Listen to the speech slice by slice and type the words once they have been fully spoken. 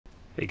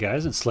Hey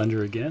guys, it's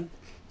Slender again.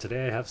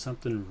 Today I have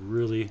something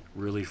really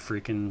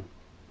freaking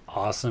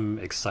awesome,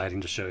 exciting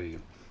to show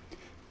you.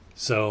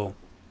 So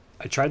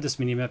I tried this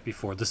mini map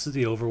before. This is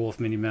the Overwolf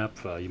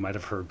Minimap. You might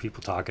have heard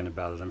people talking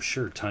about it. I'm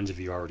sure tons of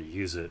you already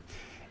use it.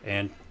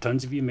 And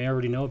tons of you may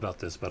already know about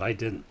this, but I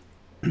didn't.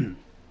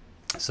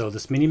 So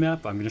this mini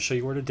map, I'm going to show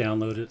you where to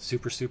download it.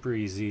 Super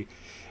easy.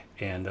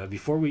 And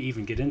before we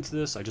even get into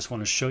this, I just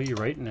want to show you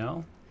right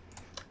now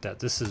that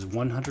this is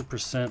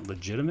 100%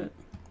 legitimate.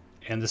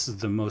 And this is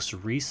the most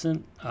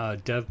recent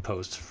dev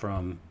post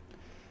from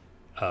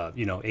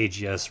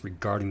AGS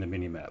regarding the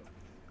minimap.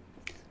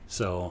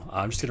 So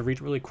I'm just going to read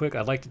it really quick.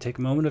 I'd like to take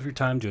a moment of your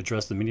time to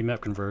address the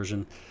minimap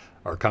conversion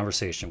or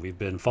conversation. We've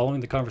been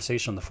following the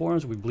conversation on the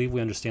forums. We believe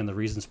we understand the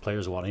reasons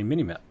players want a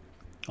minimap.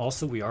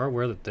 Also, we are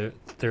aware that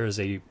there is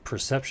a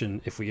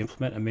perception if we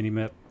implement a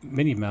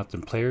minimap,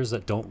 then players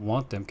that don't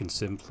want them can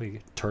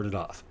simply turn it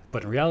off.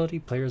 But in reality,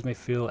 players may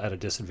feel at a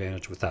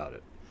disadvantage without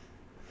it.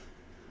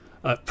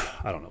 I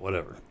don't know,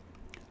 whatever.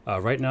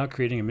 Right now,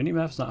 creating a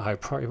minimap is not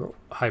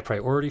high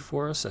priority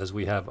for us, as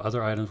we have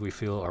other items we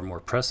feel are more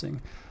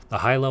pressing. The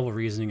high-level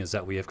reasoning is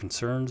that we have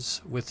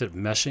concerns with it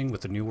meshing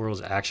with the new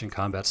world's action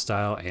combat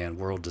style and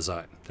world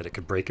design, that it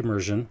could break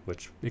immersion,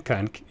 which it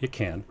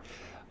can,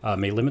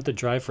 may limit the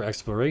drive for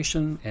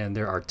exploration, and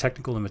there are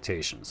technical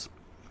limitations.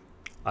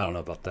 I don't know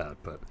about that,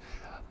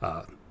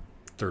 but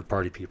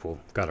third-party people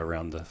got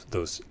around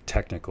those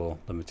technical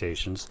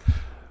limitations.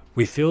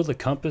 We feel the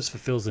compass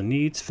fulfills the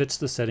needs, fits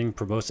the setting,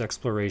 promotes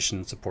exploration,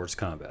 and supports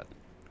combat.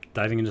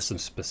 Diving into some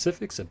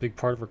specifics, a big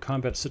part of our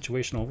combat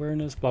situational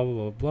awareness, blah,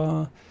 blah,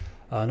 blah,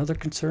 blah. Another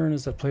concern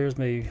is that players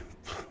may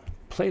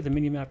play the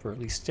minimap or at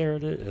least stare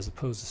at it as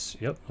opposed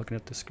to, looking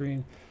at the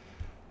screen.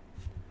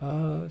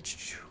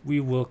 We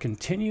will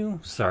continue,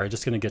 just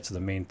going to get to the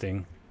main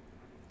thing.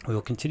 We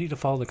will continue to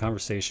follow the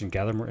conversation,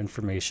 gather more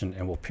information,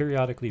 and will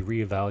periodically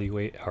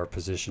reevaluate our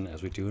position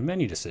as we do in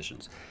many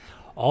decisions.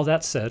 All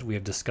that said, we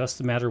have discussed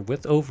the matter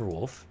with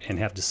Overwolf and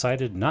have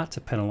decided not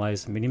to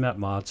penalize minimap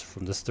mods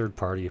from this third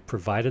party,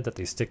 provided that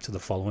they stick to the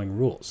following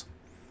rules.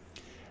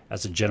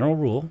 As a general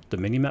rule, the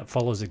minimap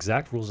follows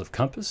exact rules of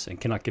compass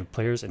and cannot give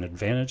players an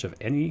advantage of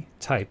any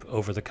type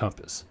over the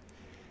compass.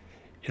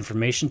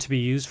 Information to be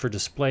used for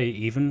display,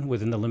 even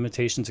within the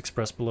limitations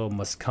expressed below,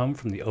 must come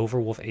from the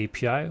Overwolf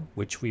API,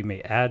 which we may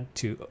add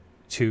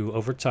to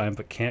over time,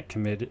 but can't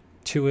commit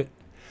to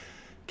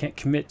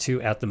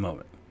at the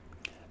moment.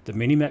 The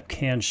minimap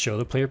can show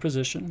the player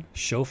position,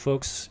 show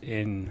folks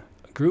in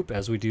a group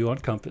as we do on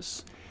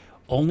Compass,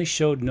 only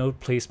show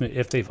node placement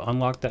if they've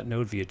unlocked that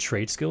node via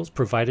trade skills,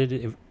 provided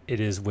it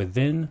is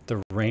within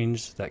the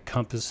range that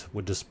Compass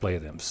would display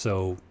them.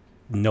 So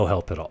no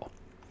help at all.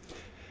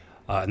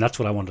 And that's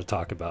what I wanted to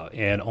talk about.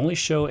 And only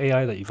show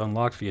AI that you've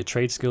unlocked via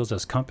trade skills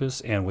as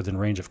Compass and within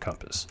range of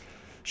Compass.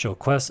 Show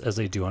quests as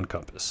they do on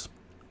Compass.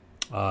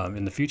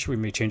 In the future, we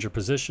may change our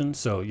position,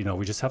 so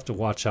we just have to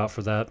watch out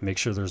for that. Make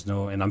sure there's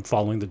no, and I'm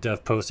following the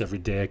dev post every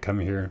day. I come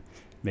here,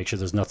 make sure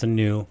there's nothing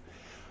new.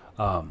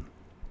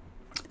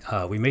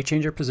 We may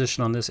change our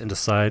position on this and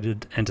decide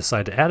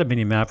to add a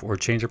mini map or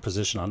change our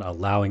position on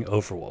allowing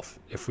Overwolf.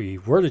 If we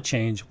were to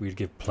change, we'd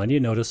give plenty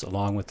of notice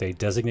along with a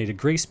designated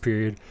grace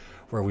period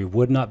where we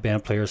would not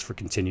ban players for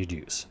continued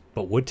use,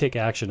 but would take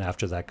action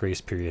after that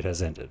grace period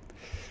has ended.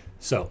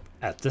 So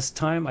at this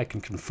time, I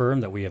can confirm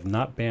that we have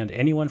not banned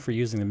anyone for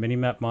using the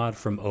minimap mod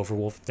from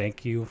Overwolf.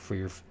 Thank you for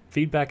your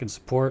feedback and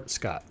support,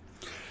 Scott.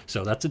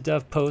 So that's a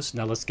dev post.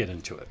 Now let's get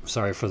into it.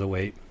 Sorry for the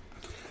wait.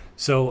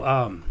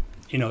 So,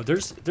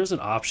 there's an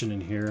option in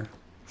here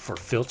for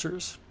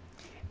filters,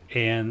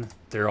 and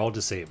they're all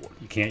disabled.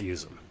 You can't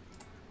use them.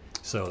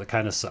 So that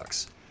kind of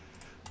sucks.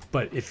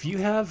 But if you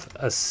have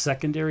a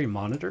secondary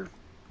monitor,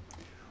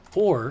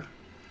 or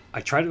I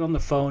tried it on the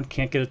phone,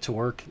 can't get it to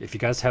work. If you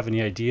guys have any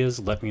ideas,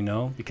 let me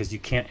know, because you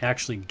can't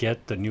actually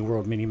get the New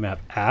World Minimap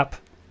app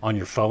on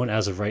your phone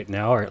as of right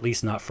now, or at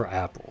least not for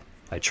Apple.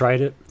 I tried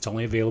it. It's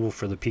only available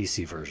for the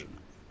PC version.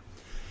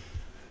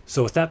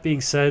 So with that being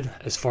said,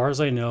 as far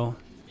as I know,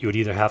 you would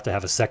either have to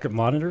have a second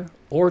monitor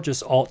or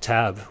just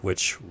Alt-Tab,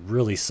 which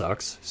really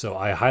sucks. So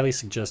I highly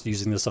suggest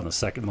using this on a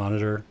second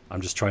monitor.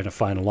 I'm just trying to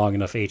find a long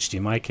enough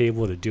HDMI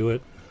cable to do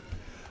it.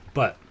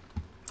 But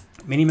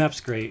Minimap's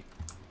great.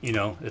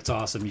 It's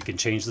awesome. You can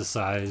change the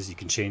size, you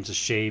can change the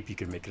shape, you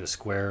can make it a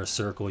square, a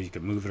circle, you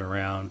can move it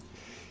around.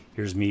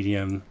 Here's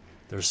medium,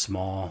 there's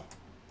small.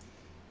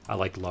 I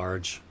like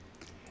large.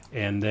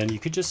 And then you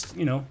could just,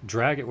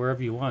 drag it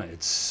wherever you want.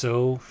 It's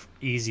so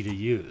easy to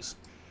use.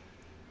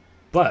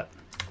 But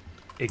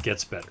it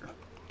gets better.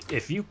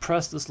 If you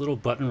press this little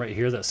button right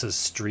here that says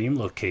Stream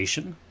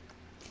Location,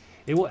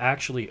 it will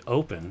actually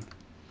open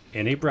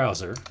in a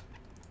browser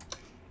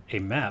a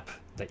map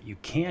that you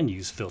can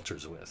use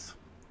filters with.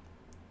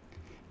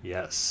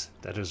 Yes,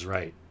 that is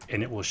right.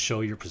 And it will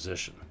show your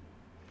position.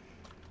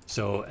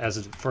 So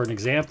for an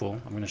example,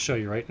 I'm going to show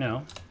you right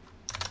now.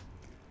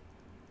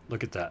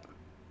 Look at that.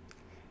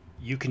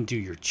 You can do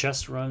your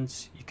chest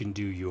runs. You can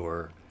do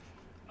your,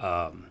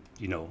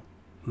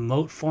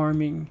 moat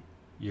farming,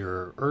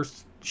 your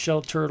earth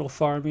shell turtle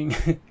farming,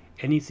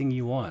 anything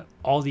you want.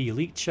 All the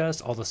elite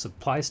chests, all the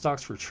supply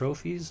stocks for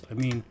trophies. I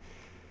mean,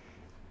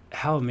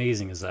 how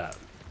amazing is that?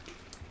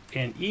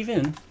 And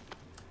even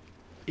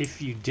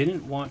if you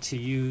didn't want to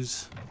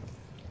use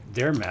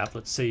their map,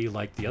 let's say you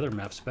like the other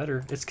maps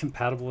better, it's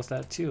compatible with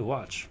that too.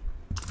 Watch.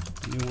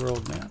 New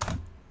World map.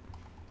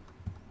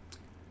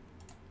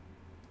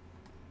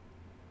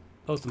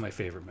 Both of my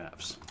favorite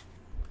maps.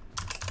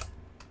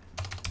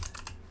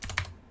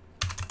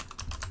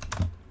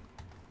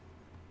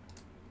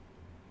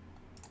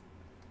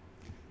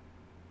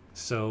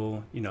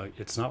 So, you know,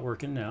 it's not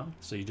working now.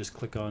 So you just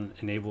click on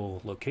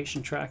enable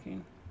location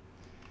tracking.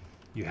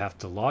 You have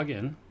to log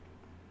in.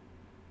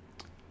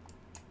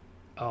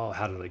 Oh,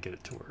 how did I get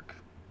it to work?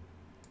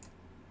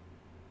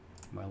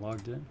 Am I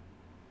logged in?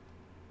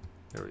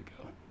 There we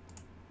go.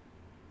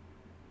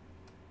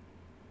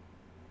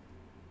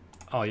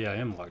 Oh yeah, I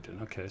am logged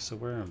in. Okay, so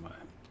where am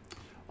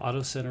I?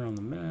 Auto center on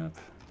the map.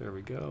 There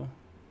we go.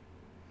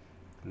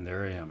 And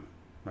there I am,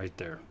 right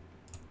there.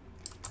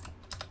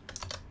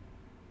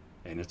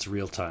 And it's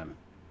real time.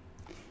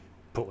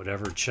 Put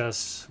whatever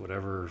chests,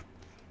 whatever,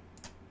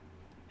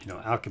 you know,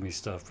 alchemy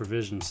stuff,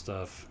 provision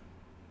stuff.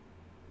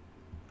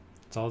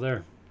 It's all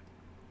there.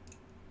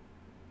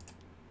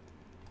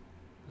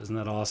 Isn't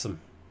that awesome?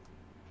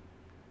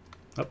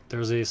 Oh,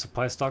 there's a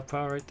supply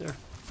stockpile right there.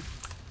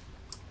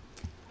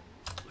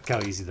 Look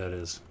how easy that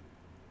is.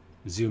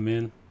 Zoom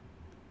in.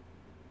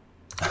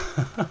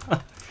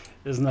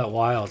 Isn't that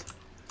wild?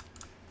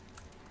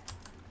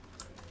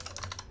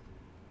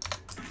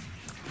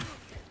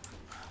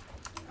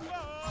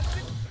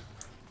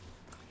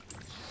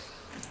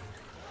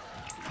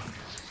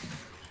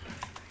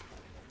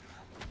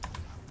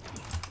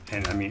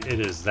 And I mean, it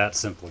is that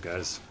simple,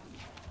 guys.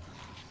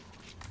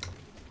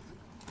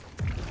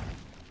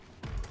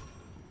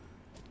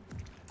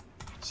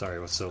 Sorry, it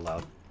was so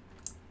loud.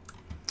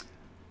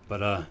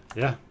 But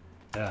yeah,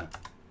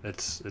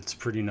 it's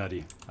pretty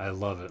nutty. I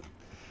love it.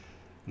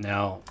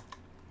 Now,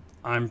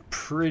 I'm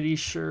pretty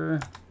sure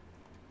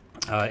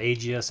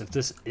AGS, if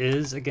this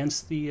is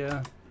against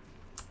the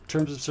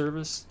terms of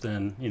service,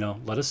 then, you know,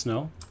 let us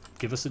know.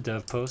 Give us a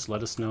dev post.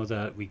 Let us know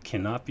that we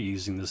cannot be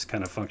using this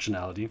kind of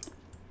functionality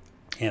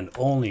and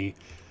only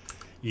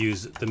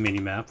use the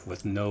minimap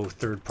with no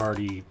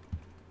third-party,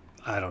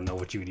 I don't know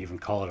what you would even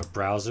call it, a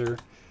browser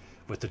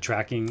with the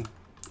tracking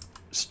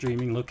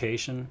streaming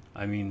location.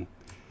 I mean,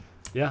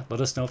 yeah,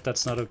 let us know if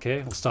that's not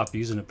okay. We'll stop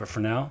using it. But for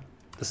now,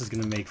 this is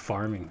going to make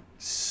farming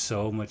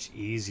so much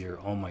easier.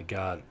 Oh my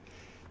God.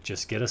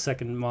 Just get a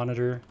second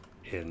monitor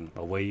and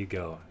away you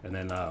go. And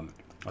then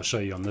I'll show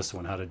you on this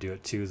one how to do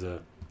it too,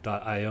 the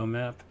 .io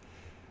map.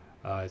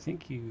 I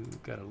think you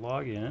got to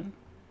log in.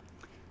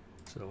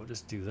 So we'll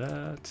just do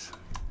that.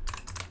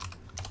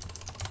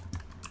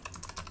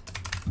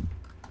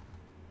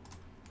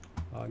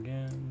 Log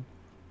in.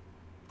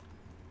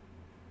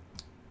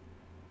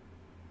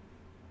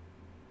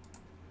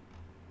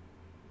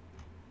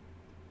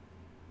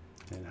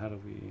 And how do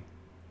we,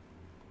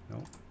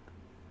 nope.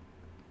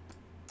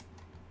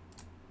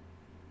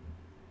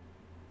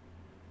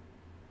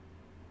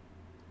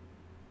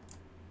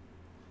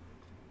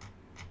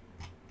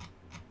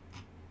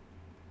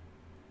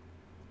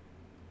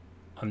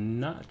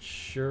 I'm not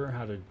sure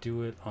how to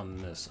do it on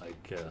this, I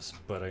guess,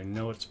 but I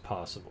know it's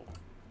possible.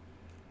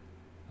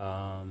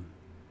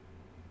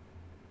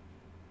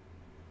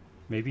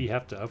 Maybe you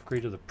have to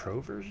upgrade to the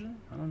Pro version?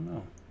 I don't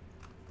know.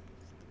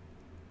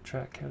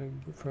 Track category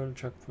Pro to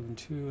track more than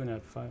 2 and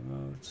add 5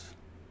 modes.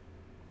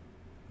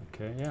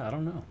 Okay, yeah, I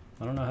don't know.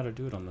 I don't know how to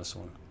do it on this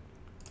one.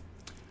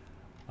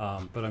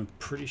 But I'm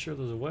pretty sure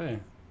there's a way.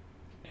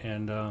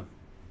 And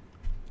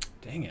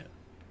dang it.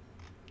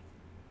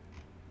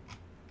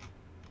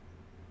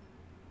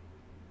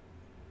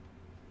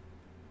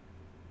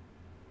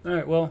 All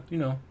right, well, you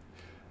know,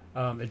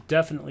 it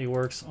definitely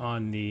works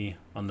on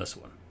this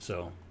one,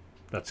 so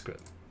that's good.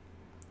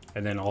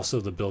 And then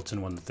also the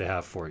built-in one that they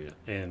have for you,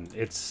 and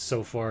it's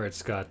so far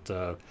it's got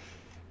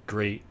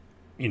great,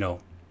 you know,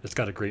 it's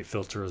got a great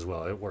filter as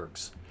well. It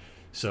works.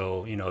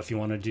 So you know, if you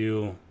want to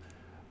do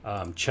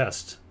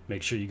chest,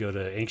 make sure you go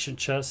to ancient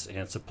chests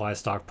and supply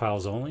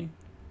stockpiles only.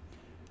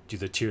 Do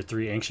the tier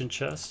 3 ancient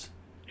chest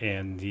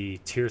and the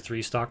tier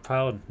 3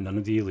 stockpile, none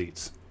of the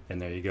elites. And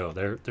there you go.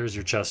 There's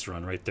your chest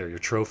run right there, your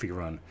trophy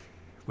run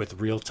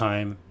with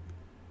real-time,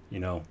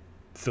 you know,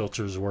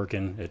 filters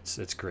working.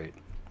 It's great.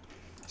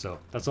 So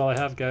that's all I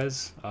have,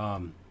 guys.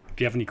 If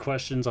you have any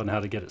questions on how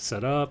to get it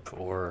set up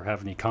or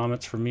have any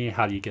comments for me,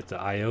 how do you get the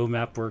IO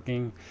map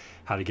working,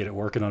 how to get it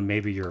working on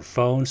maybe your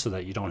phone so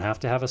that you don't have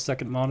to have a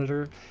second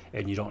monitor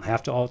and you don't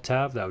have to alt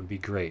tab, that would be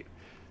great.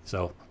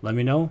 So let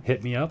me know,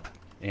 hit me up.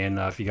 And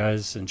if you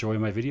guys enjoy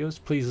my videos,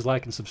 please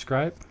like and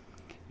subscribe.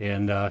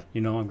 And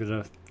you know, I'm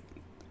going to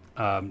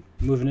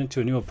moving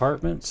into a new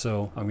apartment,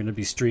 so I'm going to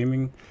be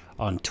streaming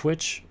on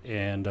Twitch,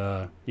 and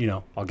you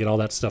know, I'll get all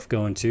that stuff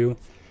going too.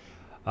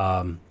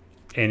 And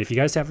if you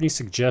guys have any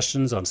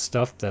suggestions on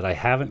stuff that I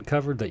haven't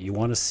covered, that you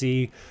want to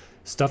see,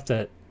 stuff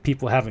that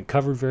people haven't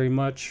covered very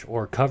much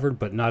or covered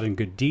but not in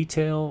good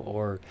detail,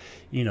 or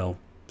you know,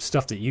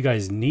 stuff that you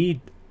guys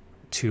need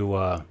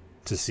to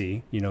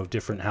see, you know,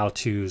 different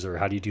how-tos or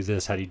how do you do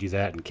this, how do you do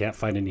that, and can't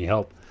find any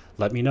help,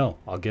 let me know.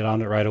 I'll get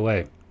on it right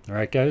away. All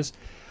right, guys.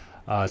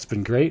 It's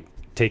been great.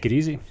 Take it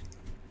easy.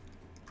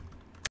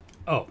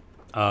 Oh,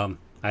 I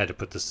had to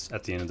put this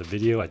at the end of the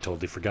video. I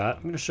totally forgot.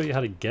 I'm going to show you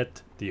how to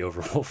get the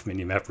Overwolf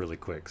Minimap really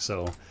quick.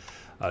 So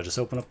just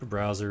open up the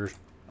browser.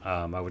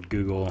 I would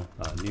Google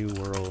New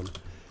World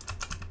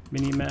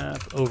Minimap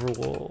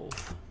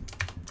Overwolf.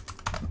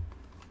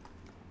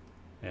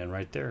 And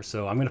right there.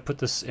 So I'm going to put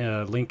this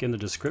link in the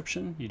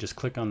description. You just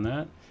click on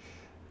that.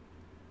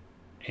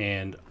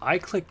 And I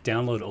click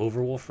download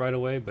Overwolf right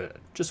away, but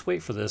just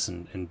wait for this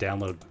and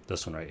download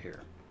this one right here.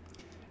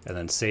 And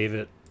then save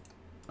it.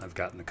 I've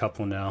gotten a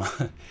couple now.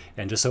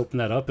 And just open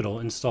that up.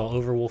 It'll install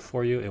Overwolf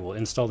for you. It will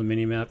install the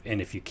minimap.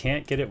 And if you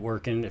can't get it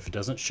working, if it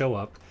doesn't show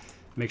up,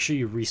 make sure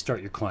you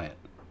restart your client.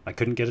 I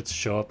couldn't get it to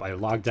show up. I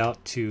logged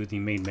out to the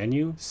main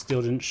menu.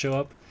 Still didn't show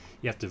up.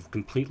 You have to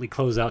completely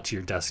close out to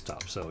your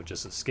desktop. So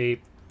just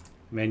escape,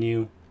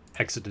 menu,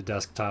 exit the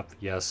desktop.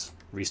 Yes,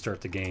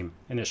 restart the game.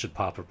 And it should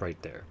pop up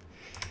right there.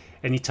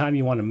 Anytime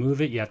you want to move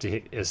it, you have to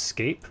hit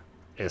escape,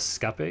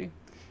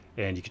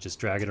 and you can just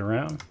drag it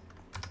around.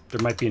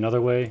 There might be another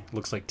way.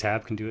 Looks like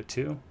tab can do it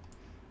too.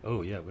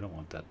 Oh yeah, we don't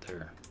want that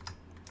there.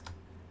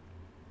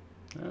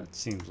 That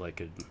seems like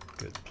a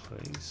good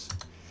place.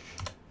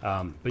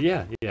 But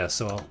yeah,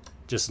 so I'll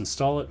just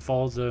install it,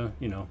 follow the,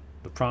 you know,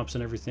 the prompts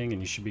and everything,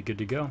 and you should be good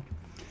to go.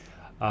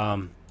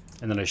 And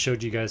then I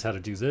showed you guys how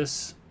to do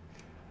this.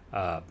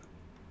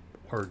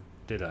 Or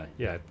did I?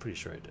 Yeah, I'm pretty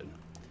sure I did.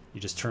 You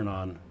just turn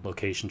on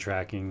location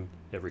tracking.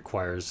 It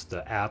requires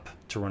the app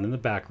to run in the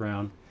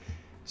background.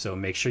 So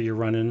make sure you're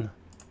running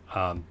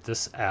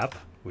this app,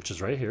 which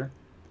is right here.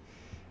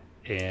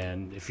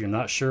 And if you're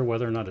not sure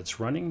whether or not it's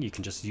running, you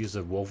can just use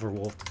the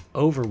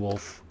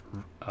Overwolf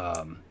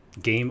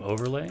game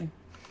overlay.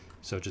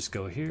 So just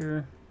go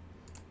here.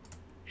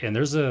 And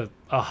there's a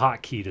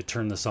hotkey to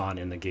turn this on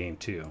in the game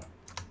too.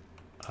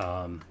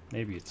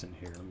 Maybe it's in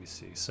here. Let me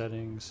see.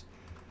 Settings.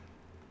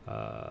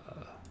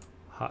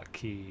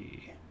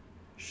 Hotkey.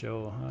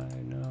 Show high,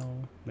 no.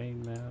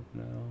 Main map,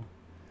 no.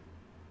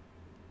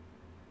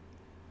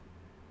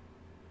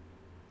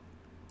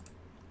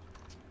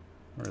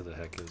 Where the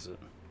heck is it?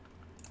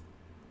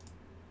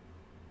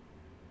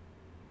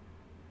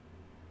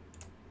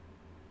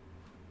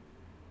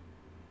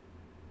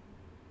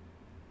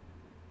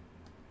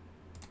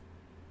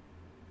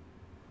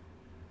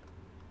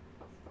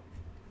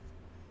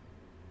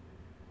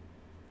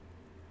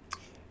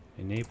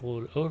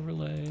 Enabled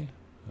overlay.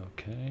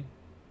 Okay.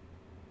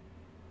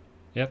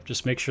 Yep,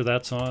 just make sure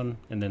that's on,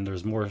 and then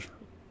there's more.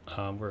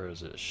 Where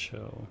is it?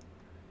 Show.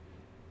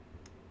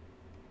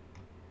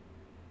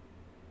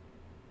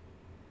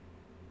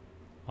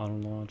 Auto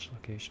launch,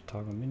 location,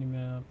 toggle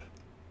minimap.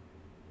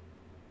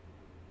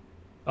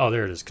 Oh,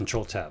 there it is.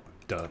 Control tab.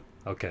 Duh.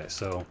 Okay,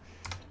 so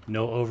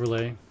no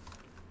overlay.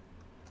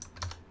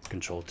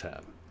 Control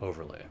tab.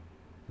 Overlay.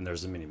 And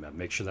there's the minimap.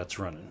 Make sure that's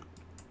running.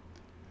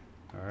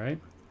 All right.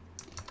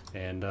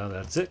 And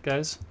that's it,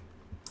 guys.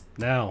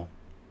 Now,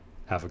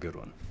 have a good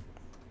one.